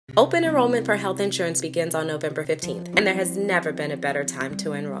Open enrollment for health insurance begins on November 15th, and there has never been a better time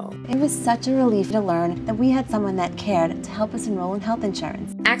to enroll. It was such a relief to learn that we had someone that cared to help us enroll in health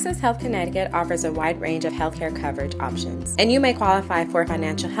insurance. Access Health Connecticut offers a wide range of healthcare coverage options, and you may qualify for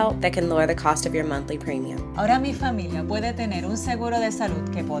financial help that can lower the cost of your monthly premium. Ahora mi familia puede tener un seguro de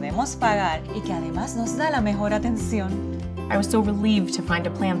salud que podemos pagar y que además nos da la mejor atención. I was so relieved to find a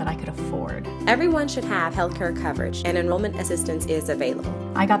plan that I could afford. Everyone should have healthcare coverage, and enrollment assistance is available.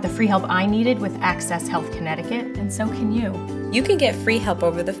 I got the free help I needed with Access Health Connecticut, and so can you. You can get free help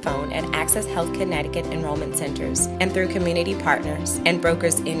over the phone at Access Health Connecticut enrollment centers and through community partners and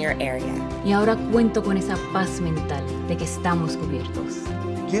brokers in your area. Y ahora cuento con esa paz mental de que estamos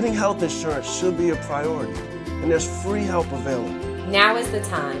cubiertos. Getting health insurance should be a priority, and there's free help available. Now is the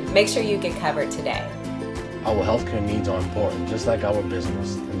time. Make sure you get covered today. Our healthcare needs are important, just like our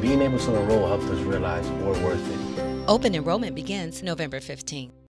business, and being able to enroll helped us realize we're worth it. Open enrollment begins November 15th.